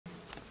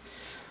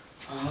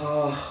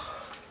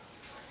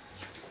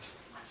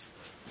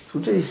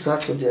Today is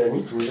Saturday. I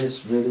need to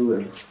rest very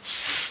well.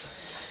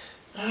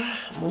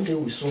 Monday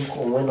will soon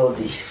come when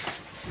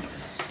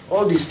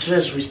all the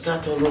stress will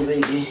start all over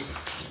again.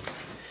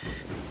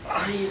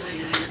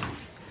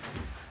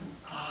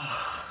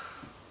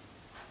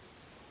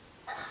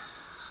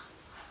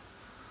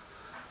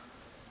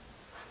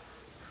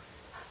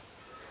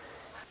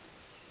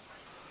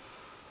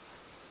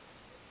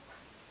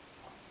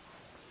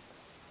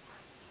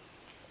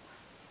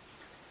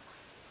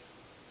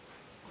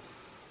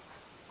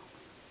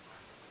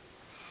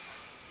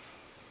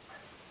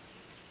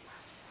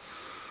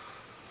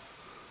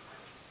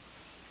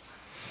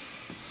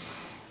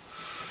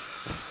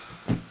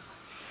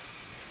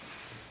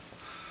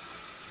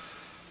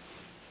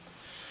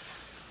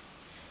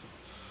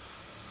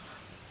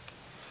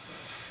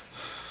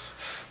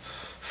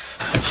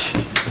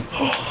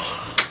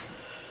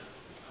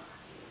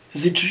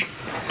 Is it a dream?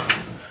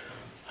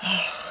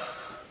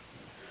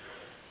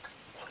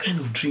 What kind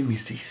of dream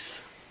is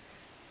this?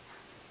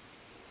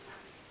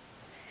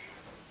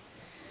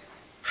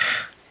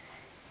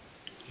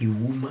 A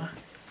woman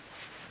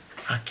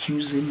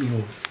accusing me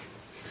of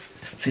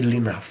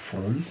stealing her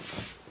phone?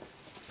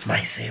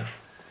 Myself?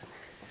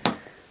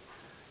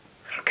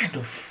 What kind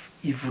of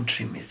evil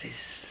dream is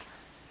this?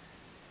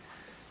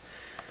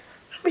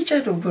 I'm a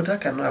child of God.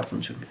 That cannot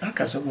happen to me. How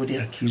can somebody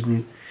accuse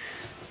me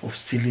of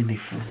stealing a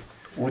phone?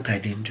 What I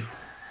didn't do.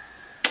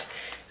 It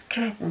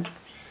can't happen to me.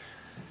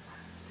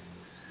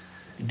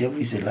 The devil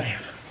is a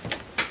liar.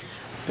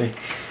 Beg.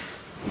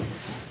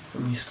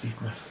 Let me sleep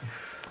myself.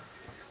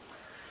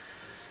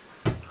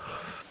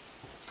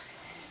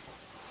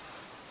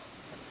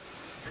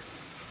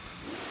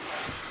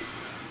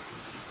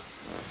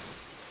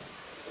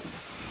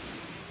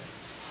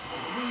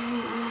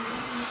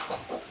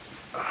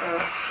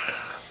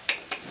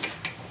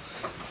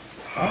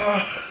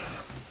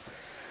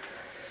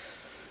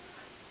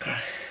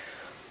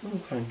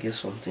 Get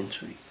something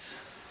to eat.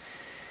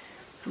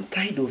 I'm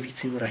tired of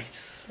eating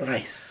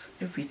rice.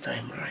 Every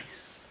time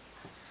rice.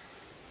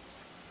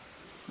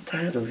 I'm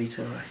tired of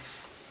eating rice.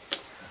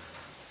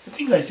 I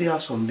think I still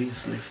have some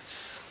beans left.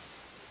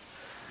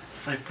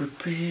 If I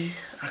prepare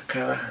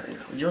akara,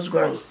 I'll just go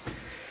and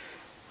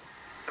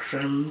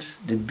grind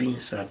the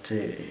beans at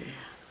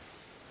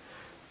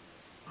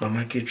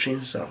Mama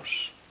Catherine's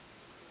house.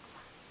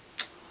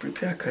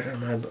 Prepare akara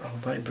and I'll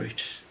buy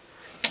bread.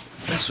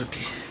 That's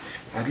okay.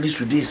 At least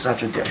today is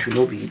Saturday, I should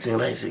not be eating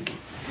rice again.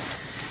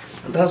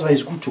 And that's why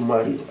it's good to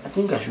marry. I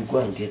think I should go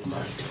and get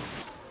married.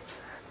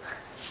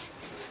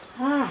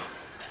 Let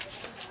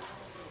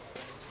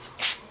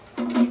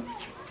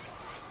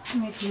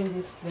me clean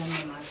this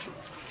lemon.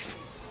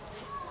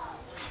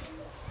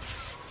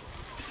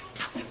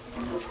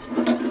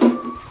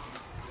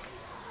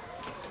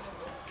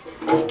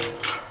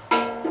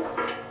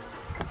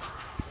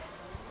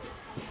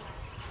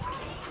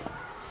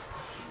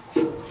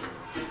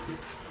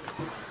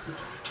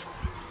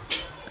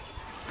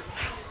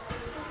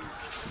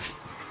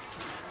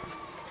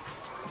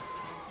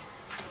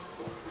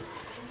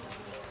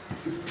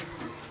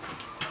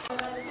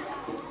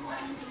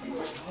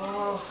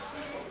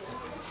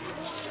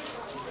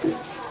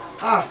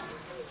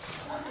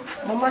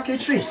 Mama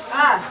Catherine.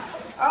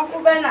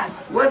 Uncle Bernard.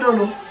 Well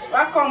done.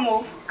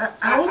 Welcome.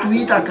 I want to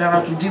eat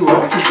akara today. I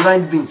want to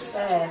grind beans.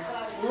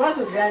 You want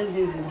to grind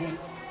beans again?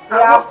 You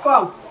have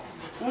come.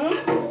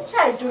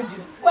 I told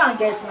you. Go and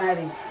get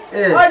married.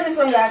 All this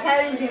one you are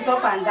carrying beans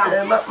up and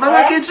down.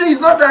 Mama Catherine,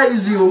 it's not that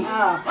easy.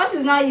 What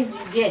is not easy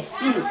there?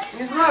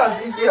 It's not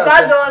as easy as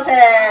all those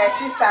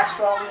sisters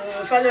from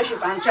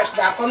fellowship and church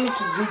that are coming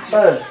to greet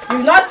you.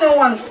 You've not seen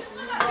one.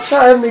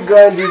 Shall help me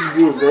grind these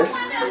beans,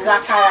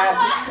 Zakara.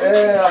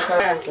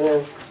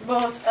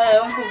 But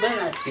Uncle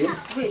Bernard, yes?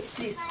 Wait,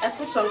 please. I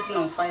put something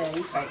on fire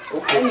inside.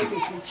 Okay. Let me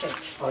quickly check.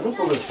 No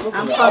problem. No problem.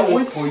 I'm coming. I'll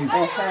wait for you.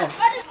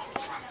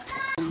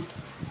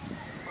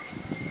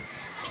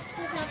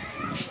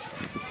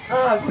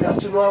 Good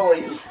afternoon. How are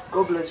you?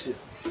 God bless you.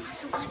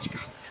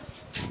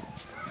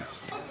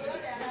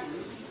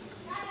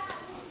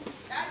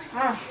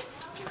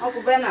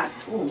 Uncle Bernard.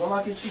 Oh,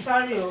 Mama Catherine.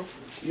 Sorry.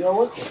 You are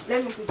welcome.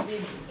 Let me quickly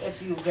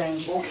help you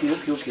grind. Okay.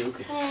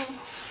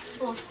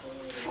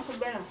 Uncle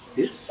Bernard.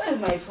 Yes? Where is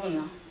my phone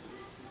now?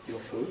 Your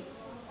phone?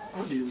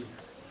 How do you mean?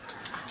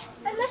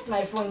 I left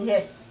my phone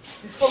here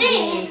before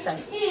going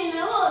inside.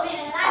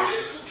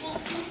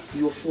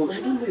 Your phone?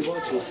 I don't know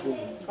about your phone.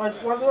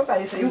 What are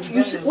you saying?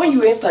 You see, when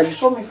you enter, you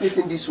saw me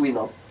facing this way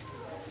now.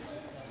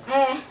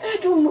 I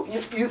don't know.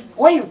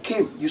 When you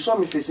came, you saw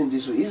me facing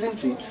this way,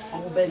 isn't it?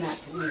 Uncle Bernard,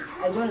 wait.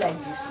 I don't like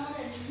this.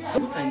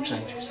 What are you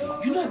trying to say?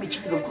 You know I'm a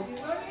child of God.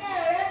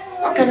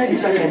 How can I do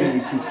that kind of a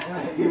thing?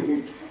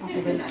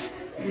 Uncle Bernard,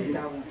 leave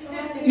that one.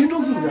 You know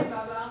me now.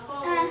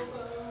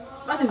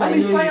 I'm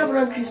a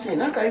firebrand Christian.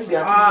 How can you be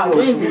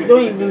accusing me?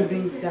 Don't even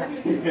bring that.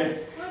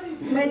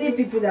 Many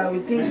people that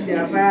will think they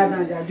are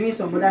firebrand, they are doing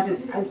some other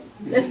thing.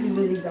 Let's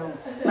leave that one.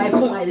 My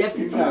phone, I left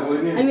it here.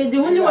 I mean, the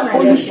only one I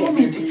left. You saw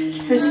me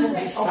facing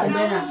this side.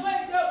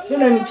 Don't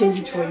let me change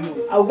it for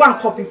you. I'll go and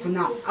call people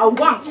now. I'll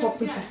go and call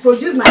people.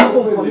 Produce my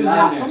phone for me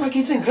now. Mama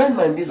Kitty, grind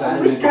my beans.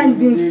 Which kind of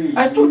beans?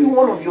 I told you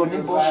one of your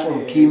neighbor's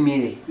son came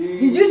here.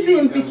 Did you see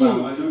him picking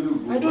it?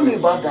 I don't know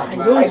about that.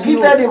 I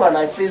greeted him and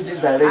I faced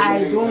this direction.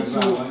 I don't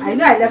know. I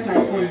know I left my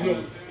phone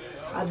here.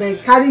 I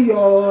beg carry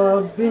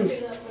your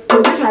beans.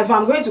 Produce my phone.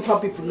 I'm going to call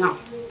people now.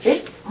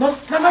 Eh? Mama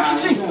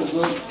Kitty.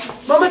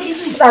 Mama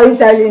Kitty. What are you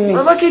telling me?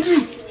 Mama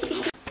Kitty.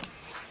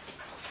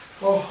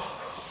 Oh.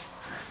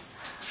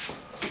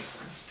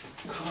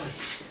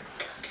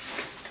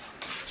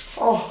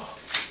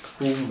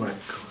 Oh my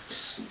God.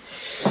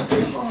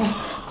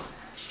 Oh.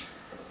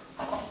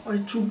 I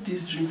took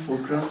this dream for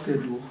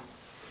granted.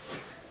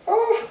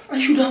 Oh, I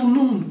should have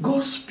known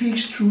God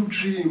speaks through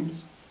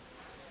dreams.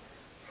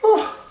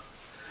 Oh,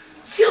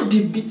 see how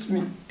they beat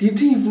me. They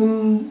didn't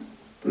even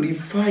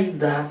verify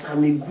that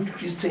I'm a good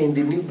Christian in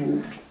the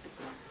neighborhood.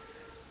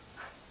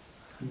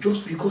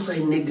 Just because I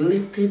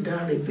neglected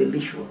that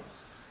revelation.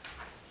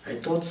 I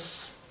thought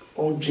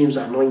all dreams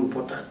are not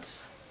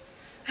important.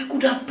 I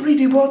could have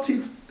prayed about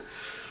it.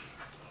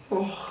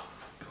 Oh,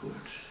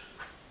 God.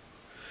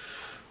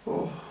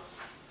 Oh,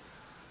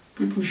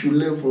 people should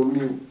learn from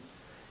you.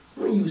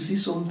 When you see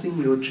something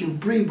in your dream,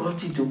 pray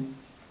about it. God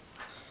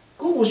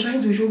was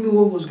trying to show me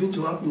what was going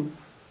to happen.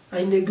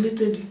 I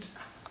neglected it.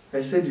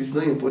 I said it's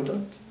not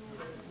important.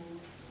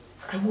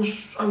 I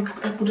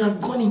could have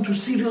gone into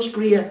serious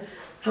prayer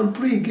and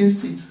pray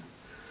against it.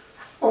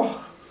 Oh.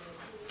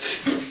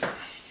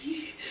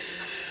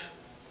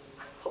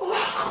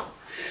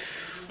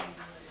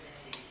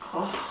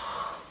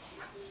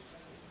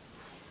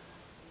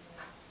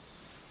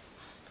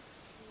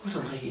 What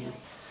am I hearing?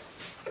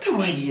 What am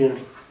I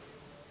hearing?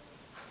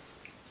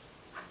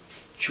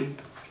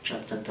 Job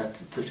chapter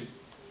 33,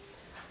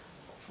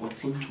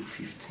 14 to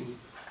 15.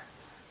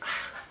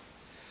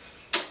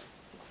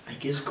 I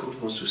guess God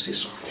wants to say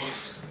something.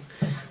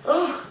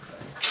 Oh,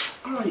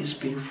 it's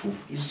painful.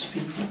 It's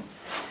painful.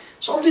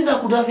 Something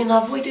that could have been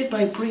avoided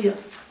by prayer.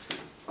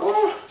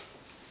 Oh.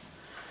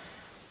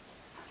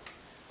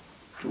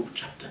 Job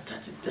chapter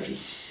 33.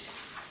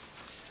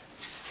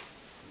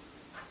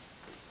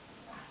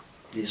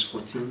 Verse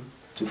 14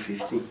 to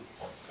 15.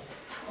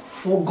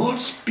 For God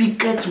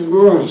speaketh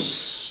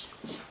once,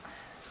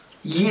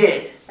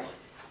 yea,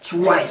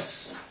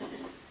 twice,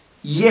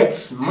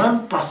 yet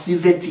man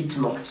perceiveth it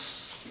not.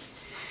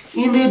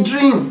 In a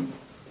dream,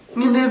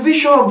 in a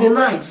vision of the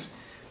night,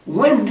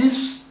 when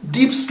this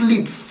deep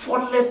sleep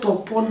falleth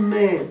upon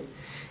men,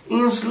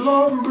 in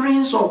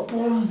slumberings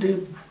upon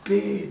the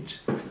bed.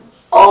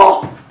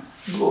 Oh,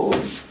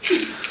 God.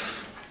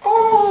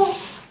 Oh.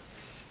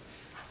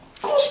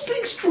 God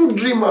speaks through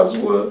dream as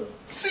well.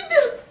 See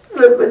this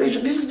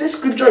revelation, this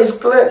scripture is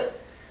clear.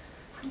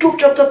 Job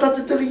chapter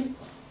 33.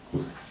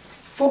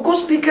 For God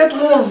speaketh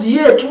once,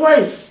 yea,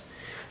 twice,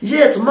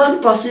 yet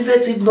man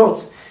perceiveth it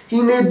not.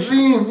 In a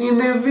dream,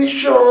 in a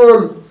vision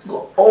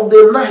of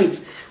the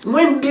night,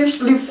 when deep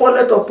sleep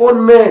falleth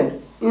upon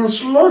men, in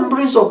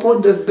slumberings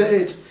upon the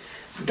bed.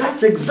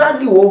 That's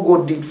exactly what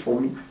God did for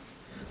me.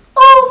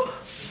 Oh,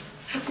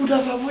 I could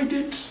have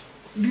avoided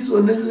this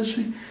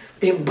unnecessary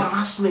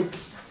embarrassment.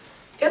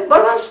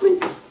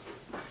 Embarrassment.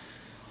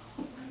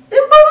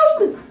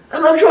 Embarrassment.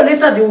 And I'm sure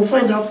later they will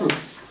find out from.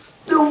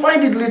 They will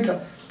find it later.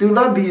 They will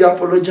not be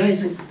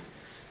apologizing.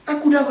 I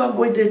could have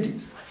avoided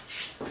it.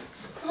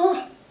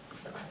 Oh.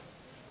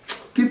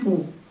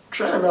 People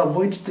try and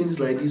avoid things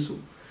like this.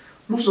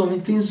 Most of the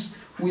things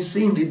we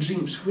see in the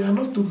dreams, we are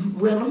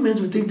not meant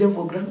to take them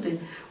for granted.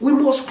 We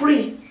must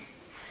pray.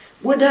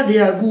 Whether they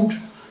are good.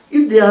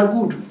 If they are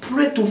good,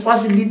 pray to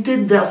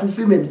facilitate their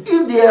fulfillment.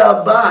 If they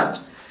are bad,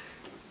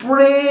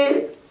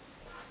 pray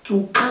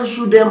to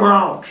cancel them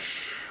out.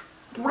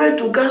 Pray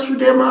to cancel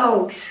them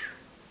out.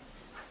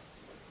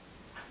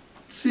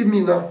 See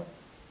me now.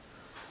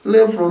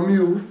 Learn from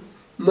you.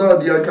 Now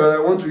the akara, I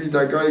want to eat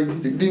akara.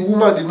 The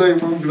woman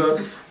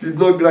did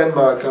not grind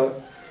my akara.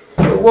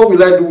 So what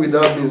will I do with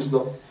that beans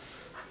now?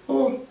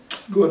 Oh,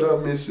 God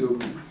have mercy on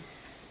me.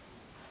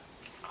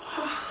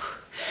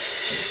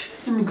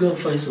 Let me go and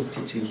find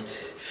something to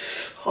eat.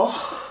 Oh,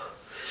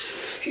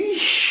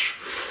 eesh.